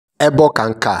ẹbọ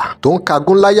kàǹkà tó ń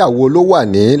kagún láyàwó ló wà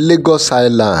ní Lagos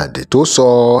Island tó sọ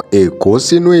Èkó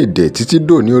sínú ìdè títí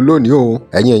dòní olónìí o.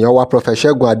 ẹ̀yin èèyàn wa Prophet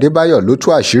Segun Adebayo ló tú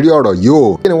àṣírí ọ̀rọ̀ yìí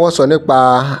o. kí ni wọ́n sọ nípa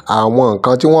àwọn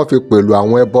nǹkan tí wọ́n fi pẹ̀lú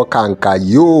àwọn ẹbọ kàǹkà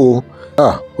yìí o.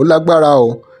 ó lágbára o.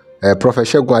 Prophet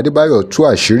Segun Adebayo tú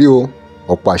àṣírí o.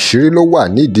 ọ̀pọ̀ àṣírí ló wà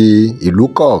nídìí ìlú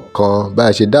kọ̀ọ̀kan bá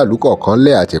a ṣe dá ìlú kọ̀ọ̀kan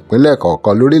lẹ̀ àti ìpínlẹ̀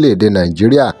kọ̀ọ̀kan lórílẹ̀‐èdè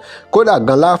Nàìjíríà kódà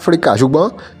gan láfíríkà ṣùgbọ́n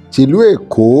tìlú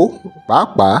Èkó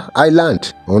pàápàá Island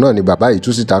òun náà ni bàbá yìí tú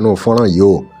síta nù fọ́nrán yìí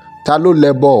o. ta ló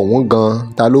lẹ́bọ ọ̀hún gan,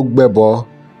 ta ló gbẹ́bọ,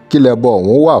 kí lẹ́bọ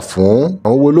ọ̀hún wà fún,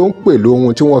 àwọn wo ló ń pè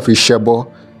lóhun tí wọ́n fi ṣẹbọ,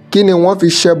 kí ni wọ́n fi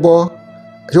ṣẹbọ,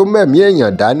 ṣó mẹ̀mí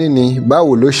èèyàn dání ni,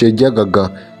 báwo ló ṣe jẹ́ gangan,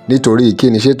 nítorí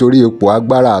kíni, ṣé torí ipò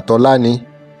agbára àtọlá ni,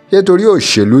 ṣé torí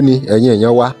òṣèlú ni. ẹ̀yin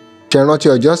èèyàn wa ṣe rántí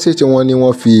ọjọ́ sí tí wọ́n ní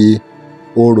wọ́n fi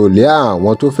orò lé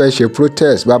àwọn tó fẹ́ ṣe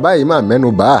protest. bàbá yìí máa mẹ́nu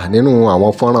bà nínú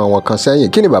àwọn fọ́nrán wọn kan sẹ́yìn.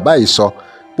 kí ni bàbá yìí sọ?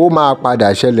 ó máa padà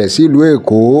ṣẹlẹ̀ sílùú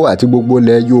Èkó àti gbogbo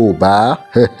ilẹ̀ Yorùbá.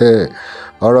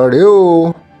 ọ̀rọ̀ rèé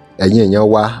o. ẹ̀yin èèyàn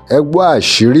wa ẹ gbọ́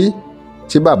àṣírí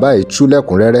tí bàbá yìí tú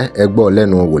lẹ́kùnrẹ́rẹ́, ẹ gbọ́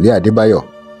lẹ́nu Wòlíì Adébáyò.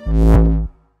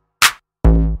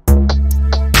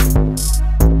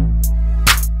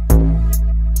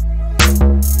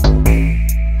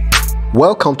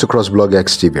 Welcome to CrossBlog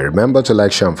X TV. Remember to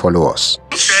like, share, and follow us.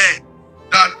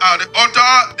 That at the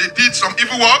altar they did some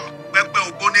evil work.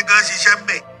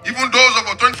 Even those of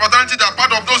authority fraternity that are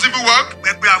part of those evil work.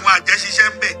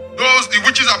 Those the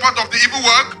witches are part of the evil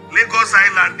work. Lagos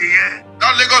Island,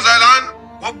 That Lagos Island,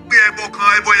 they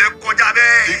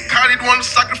carried one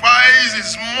sacrifice,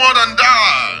 is more than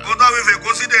that.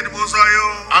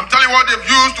 I'm telling you what they've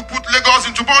used to put Lagos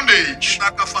into bondage.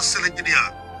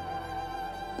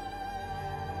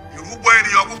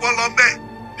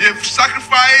 They've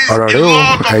sacrificed ọ̀rọ̀ a rèé o.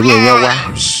 lot of ẹ̀yin èèyàn wa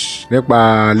lives. nípa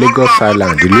Lagos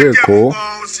Island ìlú Èkó.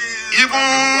 Even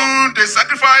they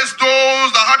sacrificed those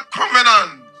that had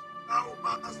covenant.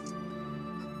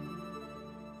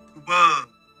 But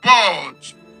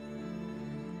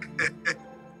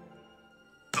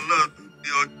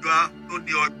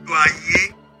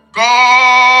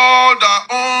God that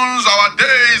owns our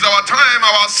days, our time,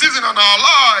 our season, and our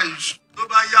lives.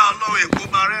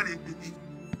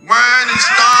 When it's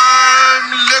time,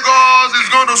 Lagos is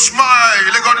going to smile,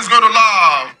 Lagos is going to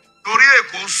laugh.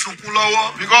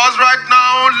 Because right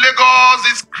now, Lagos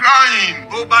is crying.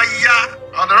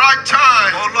 At the right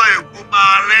time,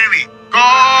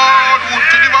 God will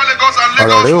deliver Lagos and ọ̀rọ̀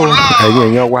Lagos rèé o. will laugh.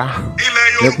 ẹ̀yin èèyàn wa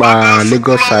nípa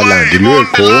Lagos Island ìlú Even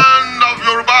Èkó. the land of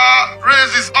Yoruba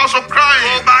race is also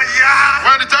crying.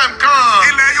 When the time comes,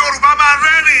 the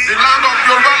land of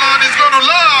Yoruba land is going to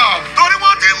laugh.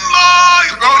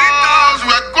 Because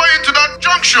we are going to that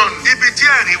junction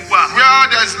where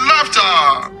there is laughter.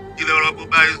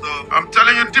 I'm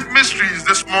telling you deep mysteries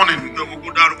this morning.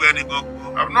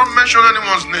 I've not mentioned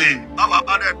anyone's name.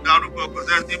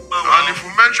 And if we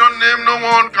mention name, no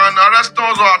one can arrest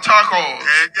us or attack us.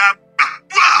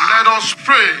 Let us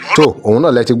pray. tó òun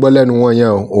náà lẹ ti gbọ́ lẹ́nu wọn yẹn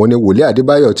o. òun ni Wòlíì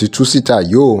Adébáyò ti tú síta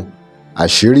yìí o.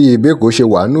 àṣírí ibèkó ṣe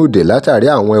wà núdè látàrí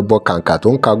àwọn ẹbọ kàǹkà tó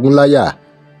ń kagún láyà.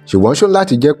 ṣùgbọ́n ṣó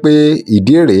láti jẹ́ pé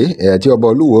ìdí rèé tí ọba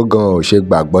Olúwo gan ò ṣe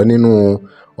gbàgbọ́ nínú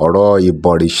ọ̀rọ̀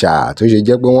ìbọ̀rìṣà tó ṣe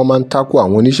jẹ́ pé wọ́n máa ń tákù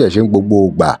àwọn oníṣẹ̀ṣe ń gbogbo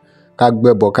ìgbà ká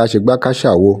gbẹ́bọ ká ṣe gbá ká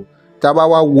ṣàwo. tá a bá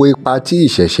wá wo ipa tí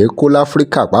ìṣẹ̀ṣe kó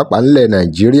láfíríkà pàápàá ńlẹ̀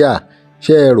Nàìjíríà,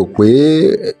 ṣé ẹ rò pé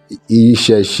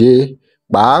ìṣẹ̀ṣe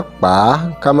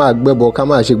pàápàá ká máa gbẹ́bọ ká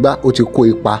máa ṣe gbá ó ti kó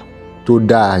ipa tó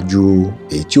dáa ju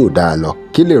èyí tí ò dáa lọ?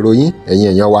 kí lè ròyìn ẹ̀yin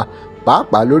èèyàn wa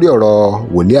pàápàá lórí ọ̀rọ̀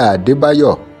Wòlíì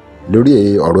Adébáyò lórí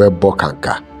ọ̀rọ̀ ẹbọ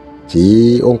kàǹkà tí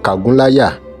ó ń kagún láyà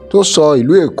tó sọ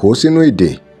ìlú Èkó sínú ìdè?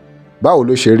 báwo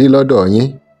ló ṣe rí lọ́dọ̀ yín?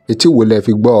 etí wo lẹ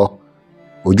fi gbọ́,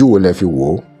 ojú wo lẹ fi wò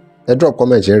ó? ẹ drop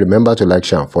comment and remember to like,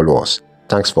 share, and follow us.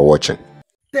 Thanks for watching.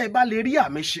 tẹ́ ẹ bá lè rí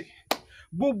àmì ṣe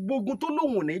gbogbo ogun tó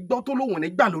lóhùn ní gbọ́ tó lóhùn ní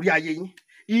gbà lórí ayé yín,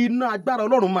 iná agbára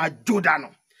Ọlọ́run máa jó dànù.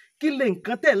 kí lè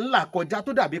nǹkan tẹ̀ ń là kọjá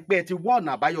tó dàbí pé ẹ ti wá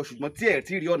ọ̀nà àbáyọ ṣùgbọ́n tí ẹ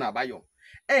ti rí ọ̀nà àbáyọ?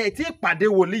 ẹ ti pàdé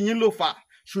wòlíì yín ló fà,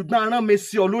 ṣùgbọ́n arán mi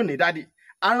sí ọ lónìí dádì,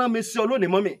 arán mi sí ọ lónìí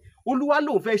mọ́mì. Olúwa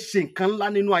lòun fẹ́ ṣe nǹkan ńlá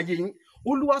nínú ayé yín.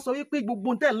 Olúwa sọ wípé gbogbo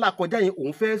tẹ̀ ń là kọjá yẹn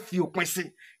òun fẹ́ fi òpin sí.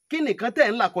 kí nìkan tẹ̀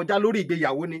ń là kọjá lórí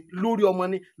ìgbéyàwó ni, lórí ọmọ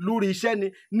ni, lórí iṣẹ́ ni,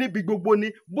 níbi gbogbo ni,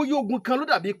 bóyá ogun kan ló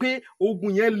dàbí pé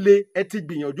ogun yẹn le, ẹ ti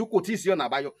gbìyànjú kò tí ì sí ọ̀nà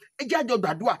àbáyọ. ẹ jẹ́ àjọ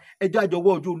gbàdúrà, ẹ jẹ́ àjọ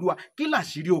wá ojú Olúwa, kí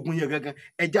làṣírí ogun yẹn gangan,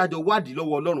 ẹ jẹ́ àjọ wádìí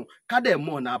lọ́wọ́ Ọlọ́run ká dẹ̀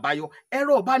mọ ọ̀nà àbáyọ.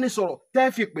 ẹ̀rọ ìbánisọ̀rọ̀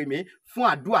tẹ́ fi pè mí fún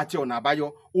àdúrà àti ọ̀nà àbáyọ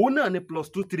òun náà ni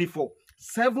 +234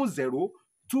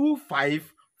 7025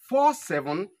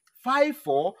 47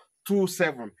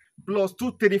 5427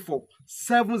 +234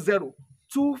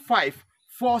 7025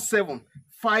 47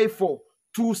 54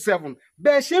 27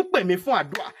 bẹ́ẹ̀ ṣe ń pè mí fún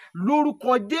àdúrà lórúkọ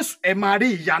Jésù ẹ máa rí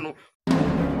ìyanu.